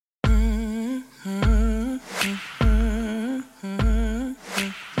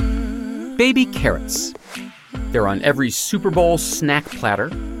Baby carrots. They're on every Super Bowl snack platter.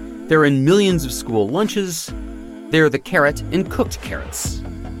 They're in millions of school lunches. They're the carrot in cooked carrots.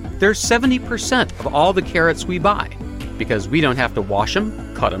 They're 70% of all the carrots we buy because we don't have to wash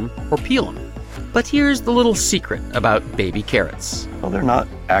them, cut them, or peel them. But here's the little secret about baby carrots. Well, they're not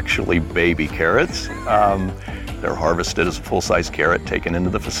actually baby carrots. They're harvested as a full-size carrot, taken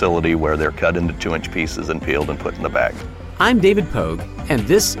into the facility where they're cut into 2-inch pieces and peeled and put in the bag. I'm David Pogue, and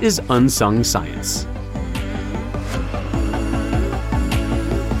this is Unsung Science.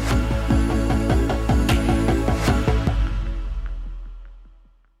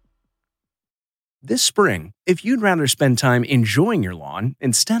 This spring, if you'd rather spend time enjoying your lawn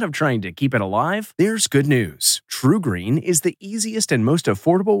instead of trying to keep it alive, there's good news. TruGreen is the easiest and most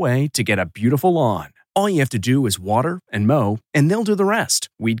affordable way to get a beautiful lawn. All you have to do is water and mow, and they'll do the rest.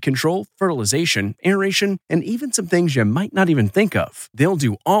 Weed control, fertilization, aeration, and even some things you might not even think of. They'll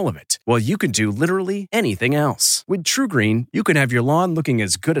do all of it, while you can do literally anything else. With TruGreen, you can have your lawn looking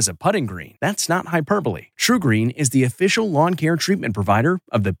as good as a putting green. That's not hyperbole. TruGreen is the official lawn care treatment provider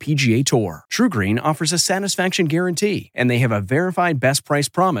of the PGA Tour. TruGreen offers a satisfaction guarantee, and they have a verified best price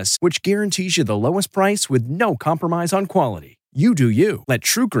promise, which guarantees you the lowest price with no compromise on quality. You do you. Let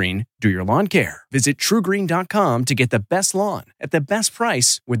TruGreen do your lawn care. Visit TruGreen.com to get the best lawn at the best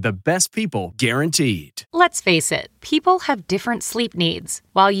price with the best people guaranteed. Let's face it, people have different sleep needs.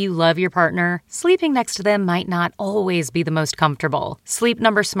 While you love your partner, sleeping next to them might not always be the most comfortable. Sleep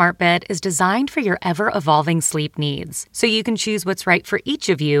Number Smart Bed is designed for your ever-evolving sleep needs, so you can choose what's right for each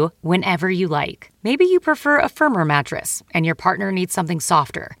of you whenever you like. Maybe you prefer a firmer mattress and your partner needs something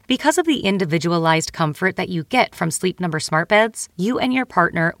softer. Because of the individualized comfort that you get from Sleep Number Smart Beds, you and your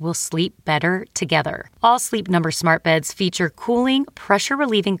partner will sleep better together. All Sleep Number Smart Beds feature cooling,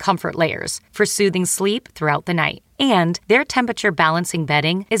 pressure-relieving comfort layers for soothing sleep throughout the night. And their temperature balancing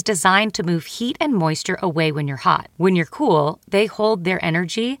bedding is designed to move heat and moisture away when you're hot. When you're cool, they hold their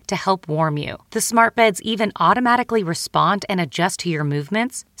energy to help warm you. The smart beds even automatically respond and adjust to your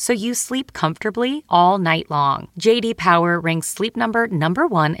movements, so you sleep comfortably all night long. J.D. Power ranks Sleep Number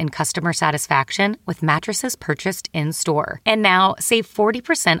 #1 in customer satisfaction with mattresses purchased in-store. And now, save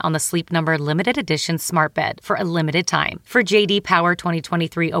 40% on the Sleep Number limited edition smart bed for a limited time. For J.D. Power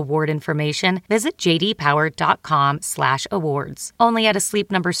 2023 award information, visit jdpower.com/awards. Only at a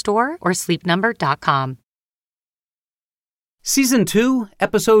Sleep Number store or sleepnumber.com. Season 2,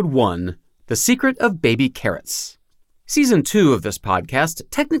 Episode 1, The Secret of Baby Carrots. Season 2 of this podcast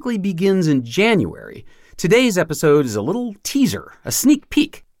technically begins in January. Today's episode is a little teaser, a sneak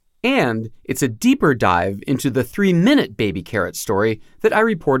peek. And it's a deeper dive into the 3-minute baby carrot story that I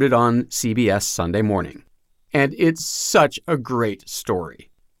reported on CBS Sunday Morning. And it's such a great story.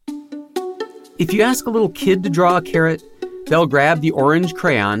 If you ask a little kid to draw a carrot, they'll grab the orange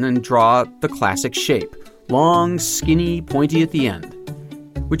crayon and draw the classic shape, long, skinny, pointy at the end.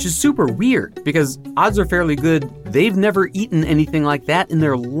 Which is super weird because odds are fairly good they've never eaten anything like that in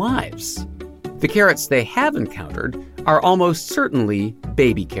their lives. The carrots they have encountered are almost certainly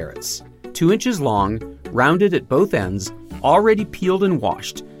baby carrots, 2 inches long, rounded at both ends, already peeled and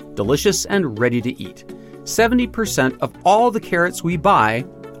washed, delicious and ready to eat. 70% of all the carrots we buy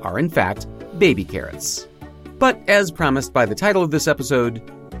are in fact baby carrots. But as promised by the title of this episode,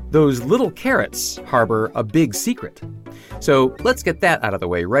 those little carrots harbor a big secret. So let's get that out of the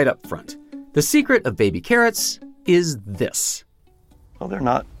way right up front. The secret of baby carrots is this. Well, they're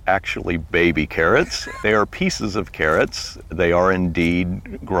not actually baby carrots. They are pieces of carrots. They are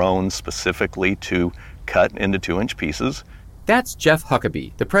indeed grown specifically to cut into 2-inch pieces. That's Jeff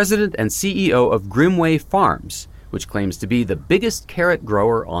Huckabee, the president and CEO of Grimway Farms, which claims to be the biggest carrot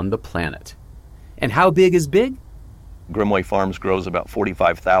grower on the planet. And how big is big? Grimway Farms grows about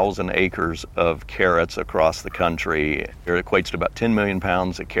 45,000 acres of carrots across the country. It equates to about 10 million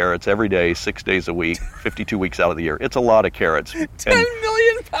pounds of carrots every day, 6 days a week, 52 weeks out of the year. It's a lot of carrots. 10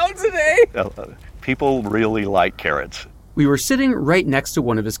 million pounds a day? People really like carrots. We were sitting right next to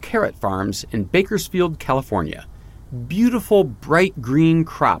one of his carrot farms in Bakersfield, California. Beautiful, bright green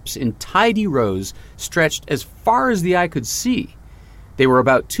crops in tidy rows stretched as far as the eye could see. They were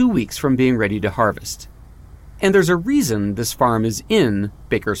about 2 weeks from being ready to harvest. And there's a reason this farm is in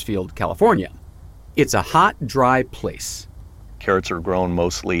Bakersfield, California. It's a hot, dry place. Carrots are grown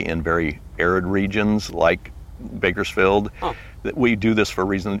mostly in very arid regions like Bakersfield. Oh. We do this for a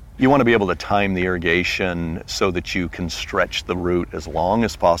reason. You want to be able to time the irrigation so that you can stretch the root as long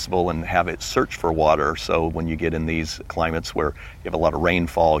as possible and have it search for water. So when you get in these climates where you have a lot of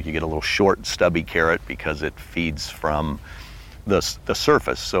rainfall, you get a little short, stubby carrot because it feeds from the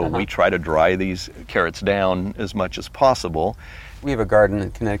surface. So we try to dry these carrots down as much as possible. We have a garden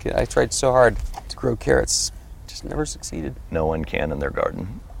in Connecticut. I tried so hard to grow carrots. Just never succeeded. No one can in their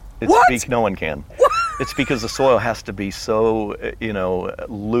garden. What? No one can. What? It's because the soil has to be so,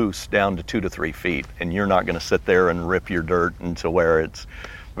 loose down to 2 to 3 feet, and you're not going to sit there and rip your dirt into where it's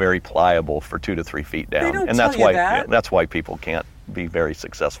very pliable for 2 to 3 feet down. They don't and tell that's you why that. that's why people can't be very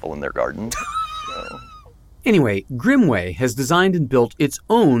successful in their gardens. So. Anyway, Grimway has designed and built its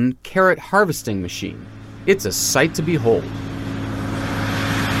own carrot harvesting machine. It's a sight to behold.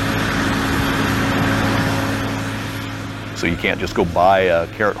 So you can't just go buy a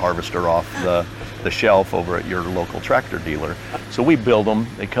carrot harvester off the shelf over at your local tractor dealer. So we build them,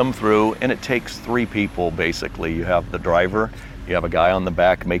 they come through, and it takes 3 people basically. You have the driver, you have a guy on the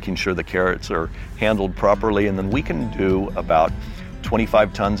back making sure the carrots are handled properly, and then we can do about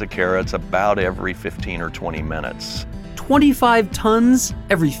 25 tons of carrots about every 15 or 20 minutes. 25 tons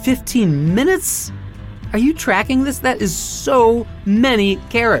every 15 minutes? Are you tracking this? That is so many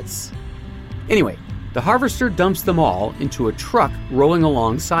carrots. Anyway, the harvester dumps them all into a truck rolling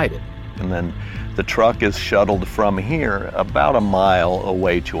alongside it. And then the truck is shuttled from here about a mile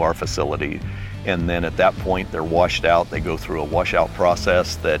away to our facility. And then at that point, they're washed out. They go through a washout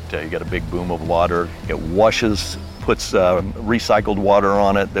process that you get a big boom of water. It washes, puts recycled water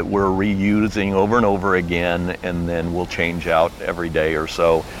on it that we're reusing over and over again, and then we'll change out every day or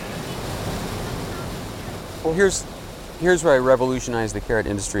so. Well, here's where I revolutionize the carrot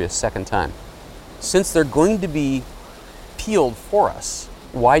industry a second time. Since they're going to be peeled for us,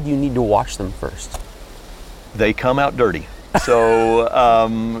 why do you need to wash them first? They come out dirty. So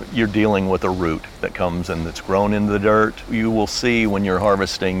you're dealing with a root that comes and that's grown into the dirt. You will see when you're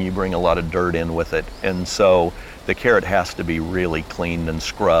harvesting, you bring a lot of dirt in with it. And so the carrot has to be really cleaned and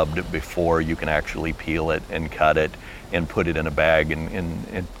scrubbed before you can actually peel it and cut it and put it in a bag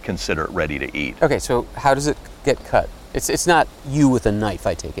and consider it ready to eat. Okay, so how does it get cut? It's not you with a knife,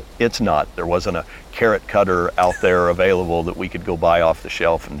 I take it. It's not. There wasn't a carrot cutter out there available that we could go buy off the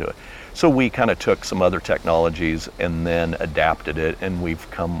shelf and do it. So we kind of took some other technologies and then adapted it, and we've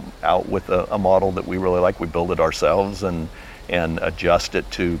come out with a model that we really like. We build it ourselves and adjust it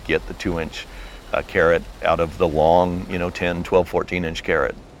to get the 2-inch carrot out of the long, 10, 12, 14-inch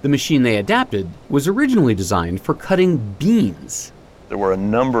carrot. The machine they adapted was originally designed for cutting beans. There were a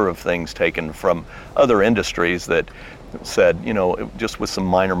number of things taken from other industries that said, just with some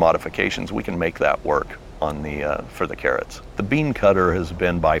minor modifications, we can make that work on for the carrots. The bean cutter has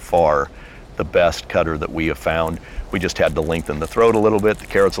been by far the best cutter that we have found. We just had to lengthen the throat a little bit. The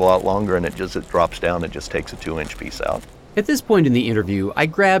carrot's a lot longer, and it drops down. It just takes a 2-inch piece out. At this point in the interview, I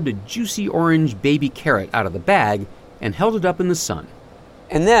grabbed a juicy orange baby carrot out of the bag and held it up in the sun.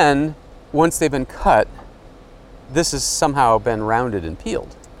 And then, once they've been cut, this has somehow been rounded and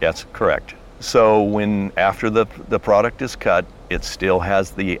peeled. That's correct. So after the product is cut, it still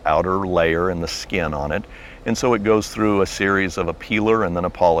has the outer layer and the skin on it. And so it goes through a series of a peeler and then a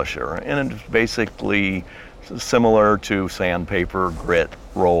polisher. And it's basically similar to sandpaper grit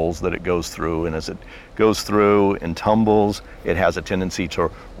rolls that it goes through. And as it goes through and tumbles, it has a tendency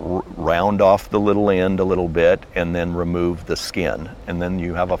to round off the little end a little bit and then remove the skin. And then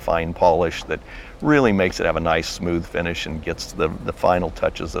you have a fine polish that really makes it have a nice smooth finish and gets the final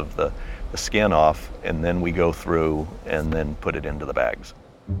touches of the skin off, and then we go through and then put it into the bags.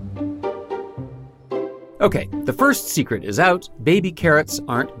 Okay, the first secret is out. Baby carrots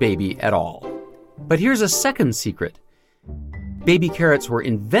aren't baby at all. But here's a second secret. Baby carrots were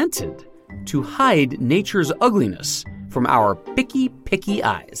invented to hide nature's ugliness from our picky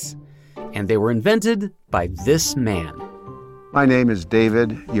eyes. And they were invented by this man. My name is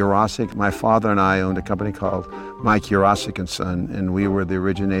David Urosik. My father and I owned a company called Mike Urosik & Son, and we were the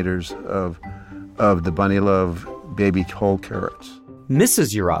originators of the Bunny Love baby whole carrots.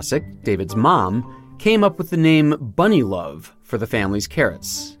 Mrs. Urosik, David's mom, came up with the name Bunny Love for the family's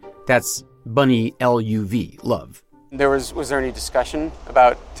carrots. That's Bunny L-U-V, love. Was there any discussion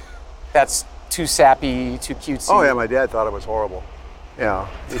about that's too sappy, too cutesy? Oh yeah, my dad thought it was horrible. Yeah,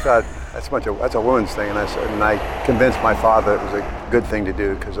 he thought that's a woman's thing, and I convinced my father it was a good thing to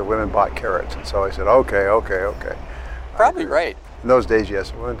do because the women bought carrots, and so I said, okay. Probably right. In those days,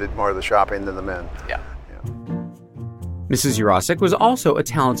 yes, women did more of the shopping than the men. Yeah. Mrs. Urosik was also a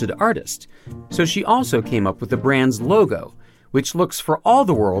talented artist, so she also came up with the brand's logo, which looks for all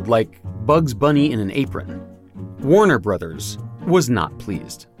the world like Bugs Bunny in an apron. Warner Brothers was not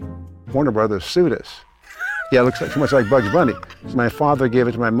pleased. Warner Brothers sued us. Yeah, it looks too much like Bugs Bunny. So my father gave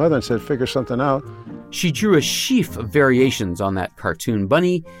it to my mother and said, figure something out. She drew a sheaf of variations on that cartoon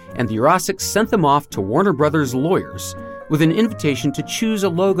bunny, and the Urosiks sent them off to Warner Brothers lawyers with an invitation to choose a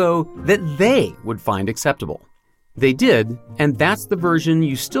logo that they would find acceptable. They did, and that's the version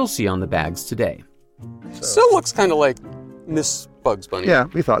you still see on the bags today. Still looks kind of like Miss Bugs Bunny. Yeah,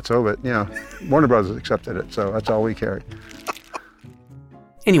 we thought so, but Warner Brothers accepted it, so that's all we carried.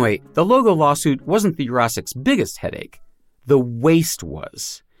 Anyway, the logo lawsuit wasn't the Jurasic's biggest headache. The waste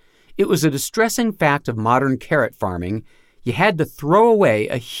was. It was a distressing fact of modern carrot farming. You had to throw away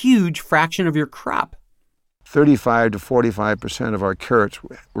a huge fraction of your crop. 35 to 45% of our carrots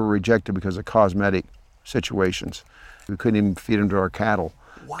were rejected because of cosmetic situations. We couldn't even feed them to our cattle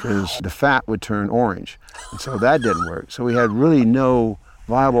because the fat would turn orange. And so that didn't work. So we had really no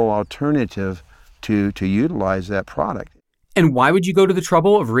viable alternative to utilize that product. And why would you go to the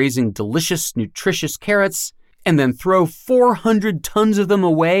trouble of raising delicious, nutritious carrots and then throw 400 tons of them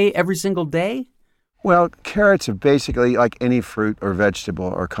away every single day? Well, carrots are basically like any fruit or vegetable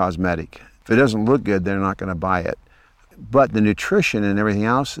or cosmetic. If it doesn't look good, they're not going to buy it. But the nutrition and everything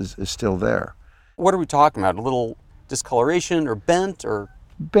else is still there. What are we talking about? A little discoloration or bent or?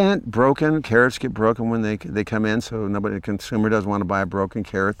 Bent, broken. Carrots get broken when they come in, so the consumer doesn't want to buy a broken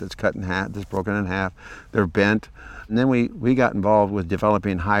carrot that's cut in half, that's broken in half. They're bent. And then we got involved with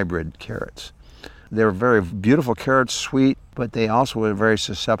developing hybrid carrots. They were very beautiful carrots, sweet, but they also were very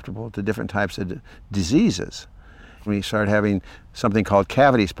susceptible to different types of diseases. We started having something called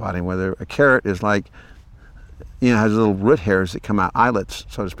cavity spotting, where a carrot is like, has little root hairs that come out, islets,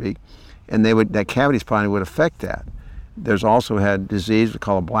 so to speak, and that cavity spotting would affect that. There's also had disease we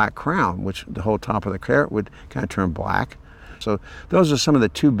call a black crown, which the whole top of the carrot would kind of turn black. So those are some of the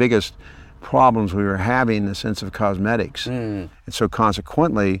two biggest problems we were having in the sense of cosmetics. And so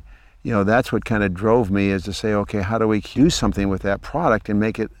consequently, that's what kind of drove me, is to say, okay, how do we do something with that product and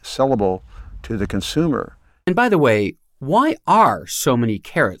make it sellable to the consumer? And by the way, why are so many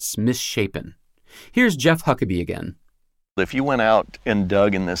carrots misshapen? Here's Jeff Huckabee again. If you went out and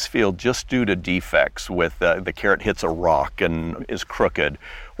dug in this field just due to defects with the carrot hits a rock and is crooked,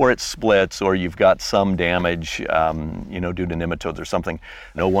 or it splits, or you've got some damage, due to nematodes or something,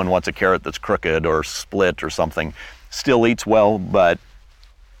 no one wants a carrot that's crooked or split or something. Still eats well, but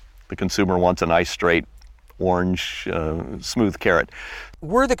the consumer wants a nice, straight, orange, smooth carrot.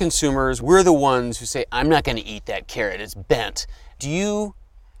 We're the consumers. We're the ones who say, I'm not going to eat that carrot. It's bent. Do you,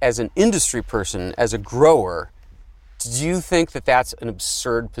 as an industry person, as a grower, do you think that that's an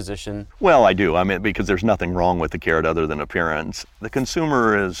absurd position? Well, I do. Because there's nothing wrong with the carrot other than appearance. The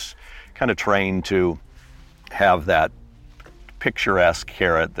consumer is kind of trained to have that picturesque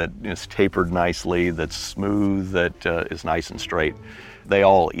carrot that is tapered nicely, that's smooth, that is nice and straight. They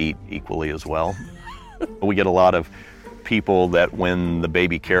all eat equally as well. We get a lot of people that when the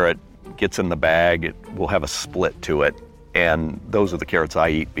baby carrot gets in the bag, it will have a split to it. And those are the carrots I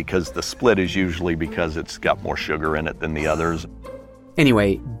eat, because the split is usually because it's got more sugar in it than the others.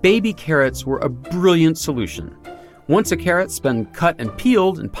 Anyway, baby carrots were a brilliant solution. Once a carrot's been cut and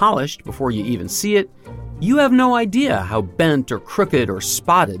peeled and polished before you even see it, you have no idea how bent or crooked or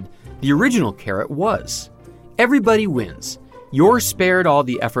spotted the original carrot was. Everybody wins. You're spared all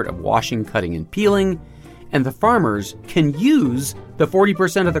the effort of washing, cutting, and peeling, and the farmers can use the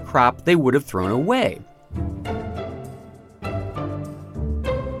 40% of the crop they would have thrown away.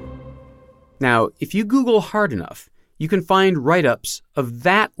 Now, if you Google hard enough, you can find write-ups of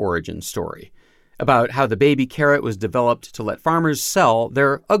that origin story about how the baby carrot was developed to let farmers sell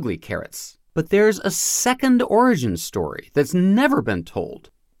their ugly carrots. But there's a second origin story that's never been told.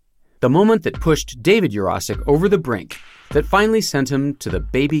 The moment that pushed David Jurasic over the brink, that finally sent him to the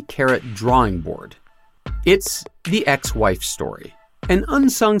baby carrot drawing board. It's the ex-wife story, an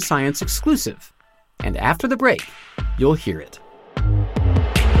unsung science exclusive. And after the break, you'll hear it.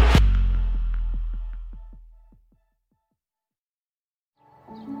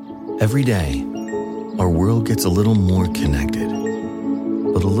 Every day, our world gets a little more connected,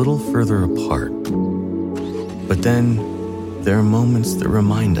 but a little further apart. But then, there are moments that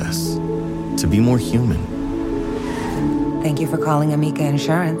remind us to be more human. Thank you for calling Amica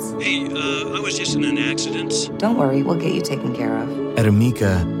Insurance. Hey, I was just in an accident. Don't worry, we'll get you taken care of. At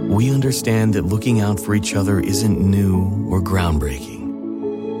Amica, we understand that looking out for each other isn't new or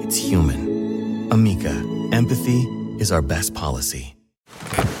groundbreaking. It's human. Amica, empathy is our best policy.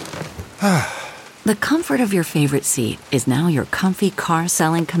 The comfort of your favorite seat is now your comfy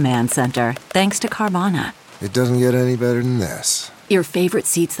car-selling command center, thanks to Carvana. It doesn't get any better than this. Your favorite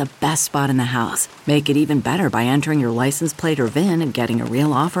seat's the best spot in the house. Make it even better by entering your license plate or VIN and getting a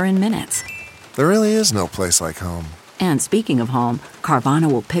real offer in minutes. There really is no place like home. And speaking of home,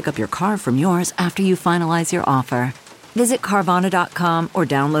 Carvana will pick up your car from yours after you finalize your offer. Visit Carvana.com or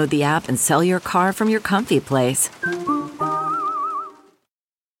download the app and sell your car from your comfy place.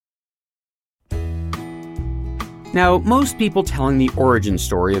 Now, most people telling the origin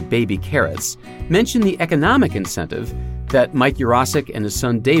story of baby carrots mention the economic incentive that Mike Yurosek and his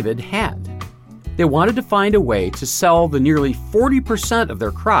son David had. They wanted to find a way to sell the nearly 40% of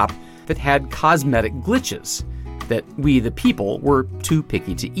their crop that had cosmetic glitches that we, the people, were too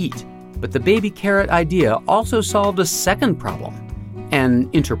picky to eat. But the baby carrot idea also solved a second problem, an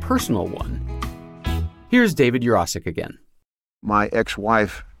interpersonal one. Here's David Yurosek again. My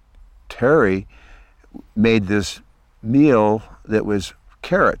ex-wife, Terry, made this meal that was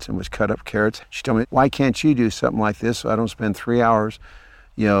carrots and was cut up carrots. She told me, why can't you do something like this so I don't spend 3 hours,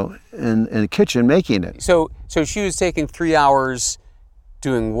 in the kitchen making it? So she was taking 3 hours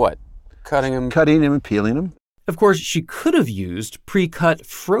doing what? Cutting them and peeling them. Of course, she could have used pre-cut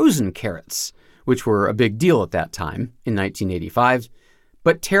frozen carrots, which were a big deal at that time in 1985,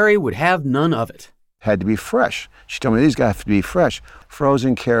 but Terry would have none of it. Had to be fresh. She told me these guys have to be fresh.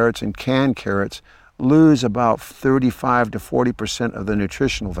 Frozen carrots and canned carrots lose about 35 to 40% of the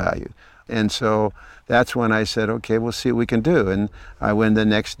nutritional value. And so that's when I said, okay, we'll see what we can do. And I went the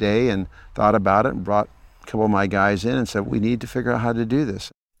next day and thought about it and brought a couple of my guys in and said, we need to figure out how to do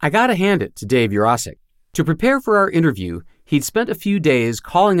this. I gotta hand it to Dave Yurosek. To prepare for our interview, he'd spent a few days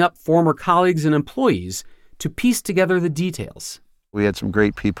calling up former colleagues and employees to piece together the details. We had some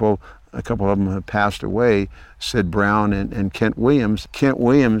great people. A couple of them have passed away, Sid Brown and Kent Williams. Kent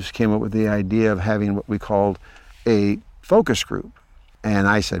Williams came up with the idea of having what we called a focus group. And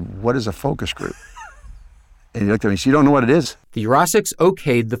I said, what is a focus group? And he looked at me and said, you don't know what it is? The Yuroseks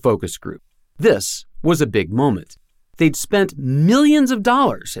okayed the focus group. This was a big moment. They'd spent millions of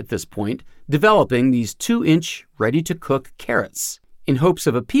dollars at this point developing these 2-inch ready-to-cook carrots in hopes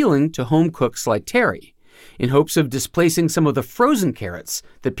of appealing to home cooks like Terry, in hopes of displacing some of the frozen carrots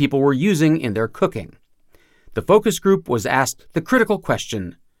that people were using in their cooking. The focus group was asked the critical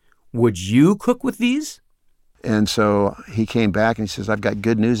question, would you cook with these? And so he came back and he says, I've got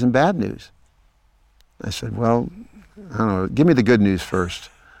good news and bad news. I said, well, I don't know, give me the good news first.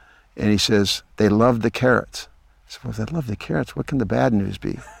 And he says, they love the carrots. I said, well, if they love the carrots, what can the bad news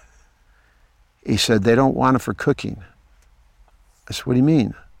be? He said, they don't want them for cooking. I said, what do you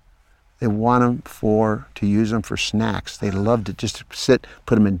mean? They want them to use them for snacks. They loved it just to sit,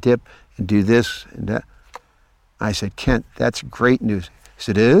 put them in dip, and do this and that. I said, Kent, that's great news. He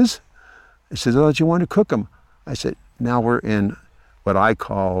said, it is? He said, oh, you want to cook them? I said, now we're in what I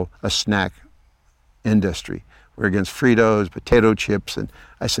call a snack industry. We're against Fritos, potato chips, and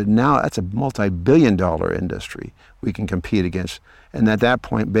I said, now that's a multi-billion-dollar industry we can compete against. And at that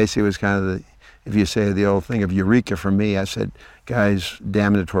point, basically, it was kind of if you say the old thing of eureka for me, I said, guys,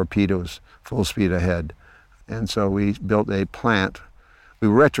 damn the torpedoes, full speed ahead. And so we built a plant. We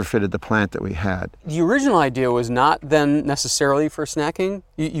retrofitted the plant that we had. The original idea was not then necessarily for snacking?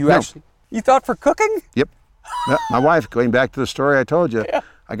 No. You thought for cooking? Yep. My wife, going back to the story I told you, yeah.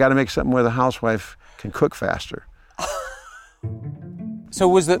 I got to make something where the housewife can cook faster. So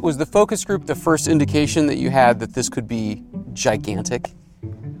was the focus group the first indication that you had that this could be gigantic?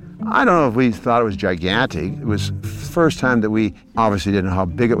 I don't know if we thought it was gigantic. It was the first time that we obviously didn't know how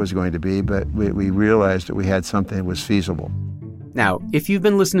big it was going to be, but we realized that we had something that was feasible. Now, if you've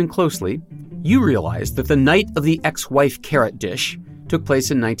been listening closely, you realize that the night of the ex-wife carrot dish took place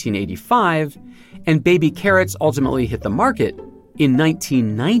in 1985, and baby carrots ultimately hit the market in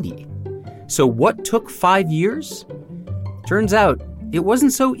 1990. So what took 5 years? Turns out it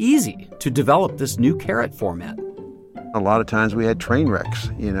wasn't so easy to develop this new carrot format. A lot of times we had train wrecks.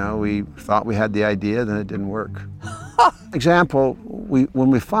 We thought we had the idea, then it didn't work. Example, when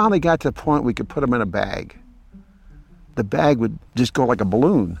we finally got to the point we could put them in a bag, the bag would just go like a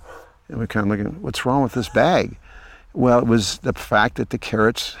balloon. And we're kind of looking, what's wrong with this bag? Well, it was the fact that the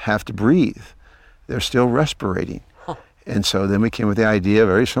carrots have to breathe. They're still respirating. And so then we came with the idea, a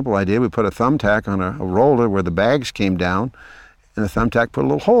very simple idea. We put a thumbtack on a roller where the bags came down, and the thumbtack put a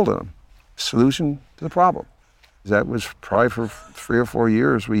little hole in them. Solution to the problem. That was probably for 3 or 4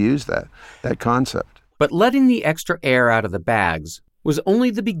 years we used that concept. But letting the extra air out of the bags was only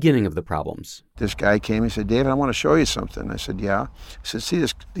the beginning of the problems. This guy came and said, David, I want to show you something. I said, yeah. He said, see,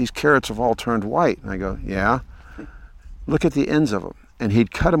 these carrots have all turned white. And I go, yeah. Look at the ends of them. And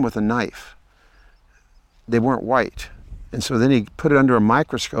he'd cut them with a knife. They weren't white. And so then he put it under a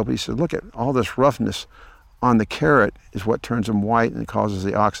microscope. He said, look at all this roughness on the carrot is what turns them white and causes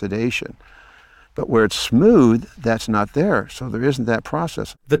the oxidation. But where it's smooth, that's not there. So there isn't that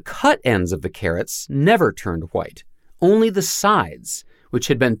process. The cut ends of the carrots never turned white. Only the sides, which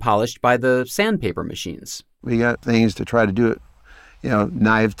had been polished by the sandpaper machines. We got things to try to do it,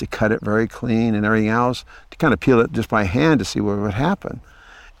 knives to cut it very clean and everything else, to kind of peel it just by hand to see what would happen.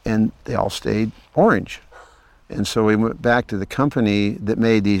 And they all stayed orange. And so we went back to the company that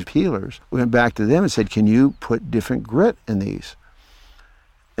made these peelers. We went back to them and said, can you put different grit in these?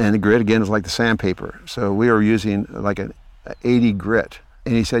 And the grit, again, is like the sandpaper. So we were using like an 80 grit.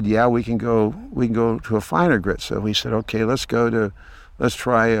 And he said, yeah, we can go to a finer grit. So we said, okay, let's try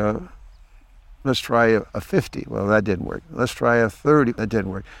a 50. Well, that didn't work. Let's try a 30. That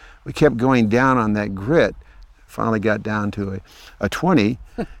didn't work. We kept going down on that grit. Finally got down to a 20.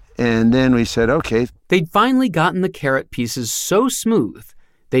 And then we said, okay. They'd finally gotten the carrot pieces so smooth,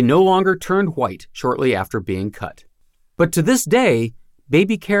 they no longer turned white shortly after being cut. But to this day,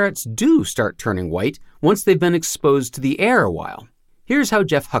 baby carrots do start turning white once they've been exposed to the air a while. Here's how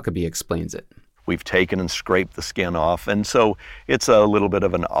Jeff Huckabee explains it. We've taken and scraped the skin off, and so it's a little bit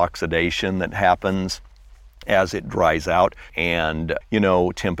of an oxidation that happens as it dries out and,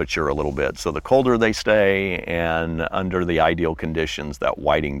 temperature a little bit. So the colder they stay and under the ideal conditions, that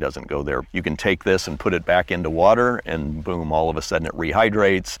whiting doesn't go there. You can take this and put it back into water and boom, all of a sudden it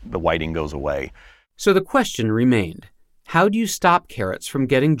rehydrates, the whiting goes away. So the question remained, how do you stop carrots from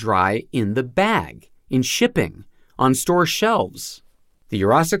getting dry in the bag, in shipping, on store shelves? The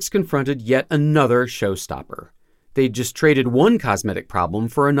Jurasics confronted yet another showstopper. They just traded one cosmetic problem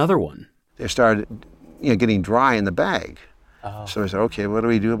for another one. They started getting dry in the bag. Oh. So I said, okay, what do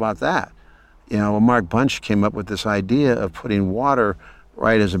we do about that? Mark Bunch came up with this idea of putting water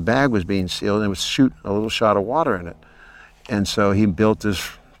right as a bag was being sealed, and it would shoot a little shot of water in it. And so he built this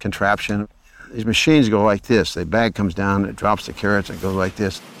contraption. These machines go like this. The bag comes down, it drops the carrots, and it goes like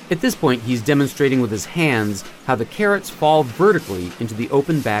this. At this point, he's demonstrating with his hands how the carrots fall vertically into the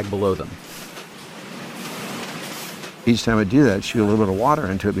open bag below them. Each time I do that, I'd shoot a little bit of water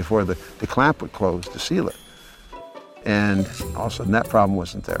into it before the clamp would close to seal it. And all of a sudden, that problem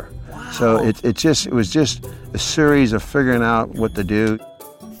wasn't there. Wow. So it was just a series of figuring out what to do.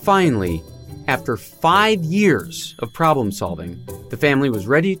 Finally, after 5 years of problem solving, the family was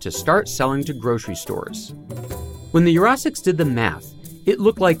ready to start selling to grocery stores. When the Jurasics did the math, it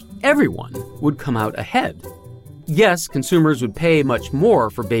looked like everyone would come out ahead. Yes, consumers would pay much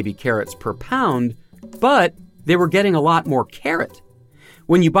more for baby carrots per pound, but they were getting a lot more carrot.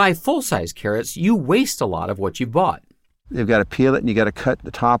 When you buy full-size carrots, you waste a lot of what you bought. You've got to peel it and you got to cut the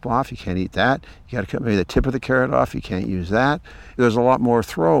top off. You can't eat that. You got to cut maybe the tip of the carrot off. You can't use that. There's a lot more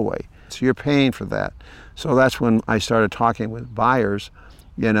throwaway. So you're paying for that. So that's when I started talking with buyers,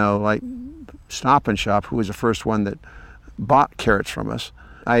 like Stop and Shop, who was the first one that bought carrots from us.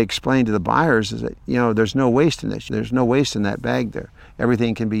 I explained to the buyers that, there's no waste in this. There's no waste in that bag there.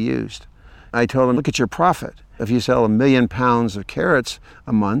 Everything can be used. I told them, look at your profit. If you sell 1 million pounds of carrots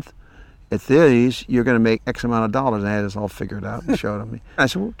a month, at these, you're going to make X amount of dollars. I had this all figured out and showed him. I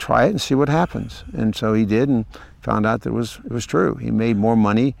said, well, try it and see what happens. And so he did and found out that it was true. He made more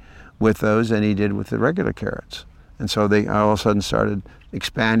money with those than he did with the regular carrots. And so they all of a sudden started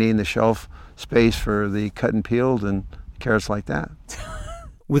expanding the shelf space for the cut and peeled and carrots like that.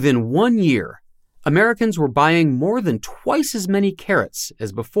 Within 1 year, Americans were buying more than twice as many carrots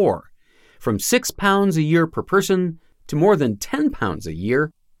as before, from 6 pounds a year per person to more than 10 pounds a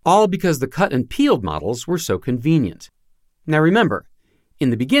year, all because the cut and peeled models were so convenient. Now remember,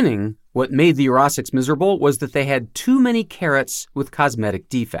 in the beginning, what made the Jurasics miserable was that they had too many carrots with cosmetic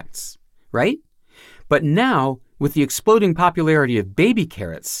defects, right? But now, with the exploding popularity of baby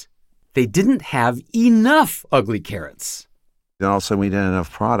carrots, they didn't have enough ugly carrots. Then all of a sudden we didn't have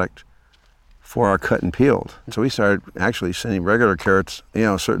enough product for our cut and peeled. So we started actually sending regular carrots,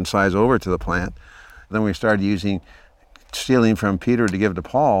 a certain size over to the plant. Then we started stealing from Peter to give to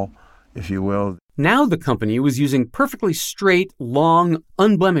Paul, if you will. Now the company was using perfectly straight, long,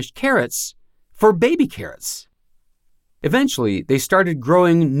 unblemished carrots for baby carrots. Eventually, they started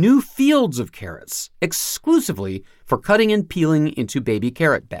growing new fields of carrots exclusively for cutting and peeling into baby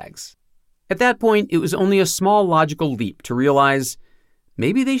carrot bags. At that point, it was only a small logical leap to realize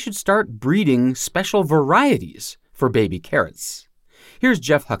maybe they should start breeding special varieties for baby carrots. Here's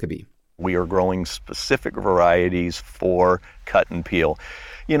Jeff Huckabee. We are growing specific varieties for cut and peel.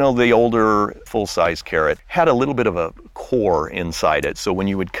 The older full-size carrot had a little bit of a core inside it, so when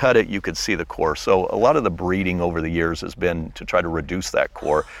you would cut it, you could see the core. So a lot of the breeding over the years has been to try to reduce that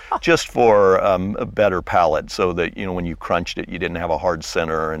core, just for a better palate, so that when you crunched it, you didn't have a hard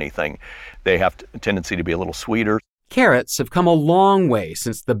center or anything. They have a tendency to be a little sweeter. Carrots have come a long way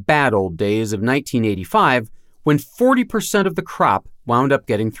since the bad old days of 1985, when 40% of the crop wound up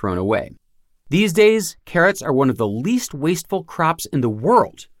getting thrown away. These days, carrots are one of the least wasteful crops in the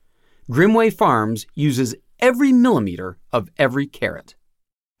world. Grimway Farms uses every millimeter of every carrot.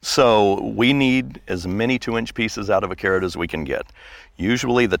 So we need as many 2-inch pieces out of a carrot as we can get.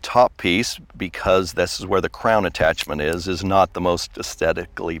 Usually the top piece, because this is where the crown attachment is not the most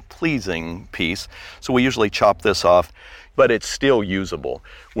aesthetically pleasing piece. So we usually chop this off, but it's still usable.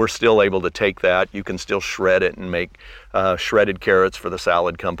 We're still able to take that. You can still shred it and make shredded carrots for the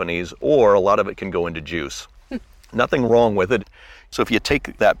salad companies, or a lot of it can go into juice. Nothing wrong with it. So if you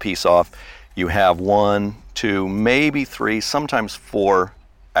take that piece off, you have 1, 2, maybe 3, sometimes 4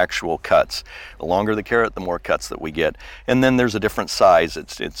 actual cuts. The longer the carrot, the more cuts that we get. And then there's a different size.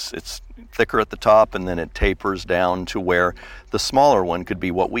 It's thicker at the top, and then it tapers down to where the smaller one could be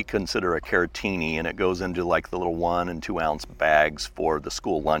what we consider a carotini, and it goes into like the little 1 and 2 ounce bags for the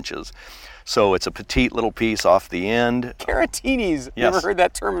school lunches. So it's a petite little piece off the end. Carotinis. Yes. Never heard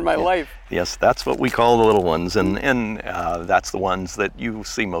that term in my life. Yes, that's what we call the little ones, and that's the ones that you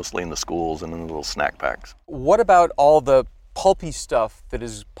see mostly in the schools and in the little snack packs. What about all the pulpy stuff that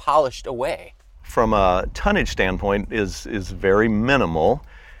is polished away? From a tonnage standpoint is very minimal.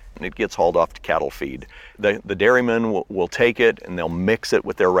 It gets hauled off to cattle feed. The dairymen will take it and they'll mix it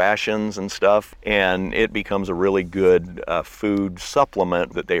with their rations and stuff, and it becomes a really good food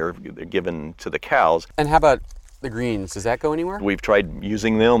supplement that they're given to the cows. And how about the greens? Does that go anywhere? We've tried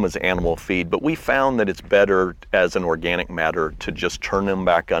using them as animal feed, but we found that it's better as an organic matter to just turn them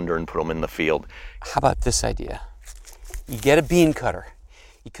back under and put them in the field. How about this idea? You get a bean cutter.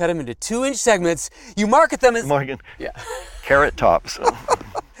 You cut them into 2-inch segments. You market them as... Carrot tops.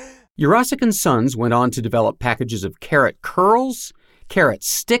 Jurasik and Sons went on to develop packages of carrot curls, carrot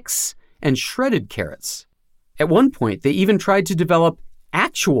sticks, and shredded carrots. At one point, they even tried to develop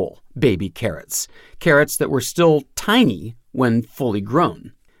actual baby carrots, carrots that were still tiny when fully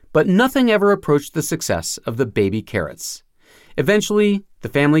grown. But nothing ever approached the success of the baby carrots. Eventually, the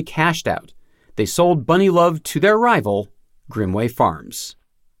family cashed out. They sold Bunny Love to their rival, Grimway Farms.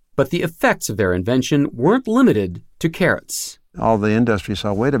 But the effects of their invention weren't limited to carrots. All the industry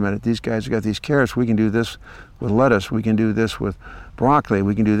saw, wait a minute, these guys have got these carrots. We can do this with lettuce. We can do this with broccoli.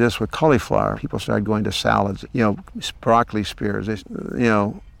 We can do this with cauliflower. People started going to salads, broccoli spears.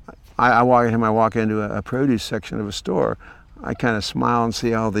 I walk into a produce section of a store. I kind of smile and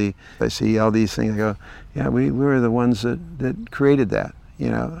see I see all these things. I go, yeah, we were the ones that created that,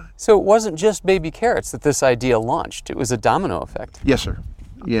 So it wasn't just baby carrots that this idea launched. It was a domino effect. Yes, sir.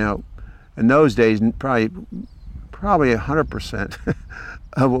 In those days, probably 100%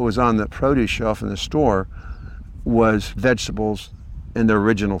 of what was on the produce shelf in the store was vegetables in their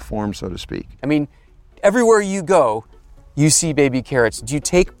original form, so to speak. I mean, everywhere you go, you see baby carrots. Do you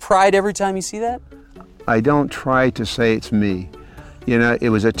take pride every time you see that? I don't try to say it's me.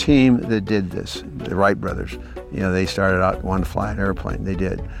 It was a team that did this, the Wright brothers. They started out one flying airplane. They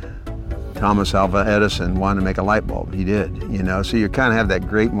did. Thomas Alva Edison wanted to make a light bulb. He did, So you kind of have that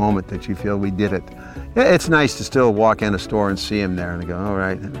great moment that you feel we did it. It's nice to still walk in a store and see him there and go, all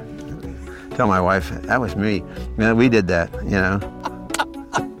right. Tell my wife, that was me. Man, we did that,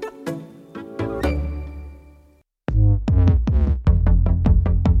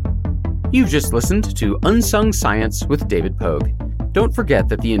 You've just listened to Unsung Science with David Pogue. Don't forget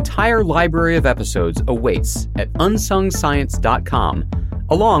that the entire library of episodes awaits at unsungscience.com,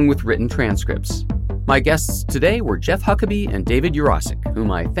 along with written transcripts. My guests today were Jeff Huckabee and David Jurasik,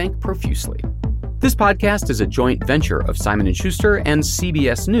 whom I thank profusely. This podcast is a joint venture of Simon & Schuster and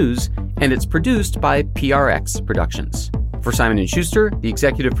CBS News, and it's produced by PRX Productions. For Simon & Schuster, the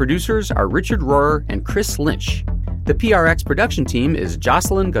executive producers are Richard Rohrer and Chris Lynch. The PRX production team is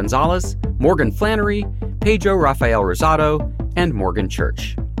Jocelyn Gonzalez, Morgan Flannery, Pedro Rafael Rosado, and Morgan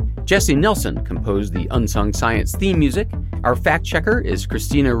Church. Jesse Nelson composed the Unsung Science theme music. Our fact checker is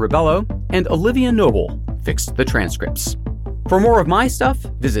Christina Ribello, and Olivia Noble fixed the transcripts. For more of my stuff,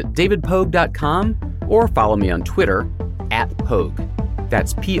 visit davidpogue.com or follow me on Twitter @Pogue.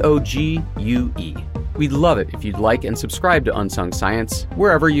 That's Pogue. We'd love it if you'd like and subscribe to Unsung Science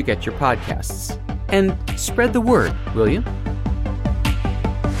wherever you get your podcasts. And spread the word, will you?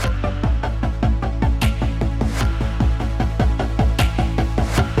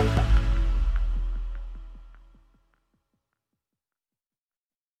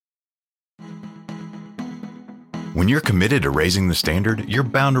 When you're committed to raising the standard, you're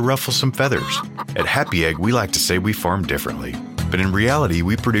bound to ruffle some feathers. At Happy Egg, we like to say we farm differently. But in reality,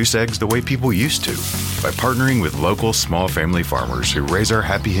 we produce eggs the way people used to, by partnering with local small family farmers who raise our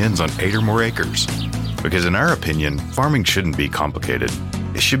happy hens on 8 or more acres. Because in our opinion, farming shouldn't be complicated.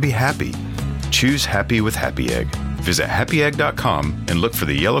 It should be happy. Choose happy with Happy Egg. Visit happyegg.com and look for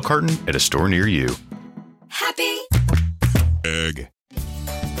the yellow carton at a store near you. Happy Egg.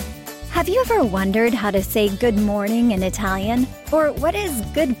 Have you ever wondered how to say good morning in Italian? Or what is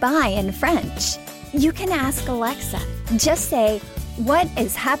goodbye in French? You can ask Alexa. Just say, what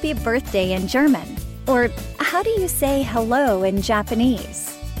is happy birthday in German? Or how do you say hello in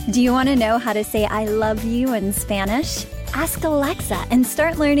Japanese? Do you want to know how to say I love you in Spanish? Ask Alexa and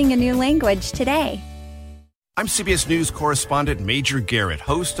start learning a new language today. I'm CBS News correspondent Major Garrett,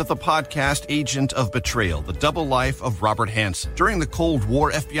 host of the podcast Agent of Betrayal, The Double Life of Robert Hanssen. During the Cold War,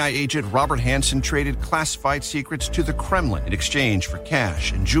 FBI agent Robert Hanssen traded classified secrets to the Kremlin in exchange for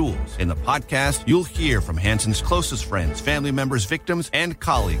cash and jewels. In the podcast, you'll hear from Hanssen's closest friends, family members, victims, and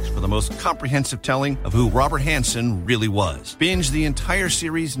colleagues for the most comprehensive telling of who Robert Hanssen really was. Binge the entire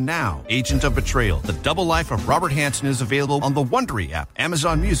series now. Agent of Betrayal, The Double Life of Robert Hanssen is available on the Wondery app,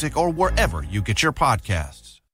 Amazon Music, or wherever you get your podcasts.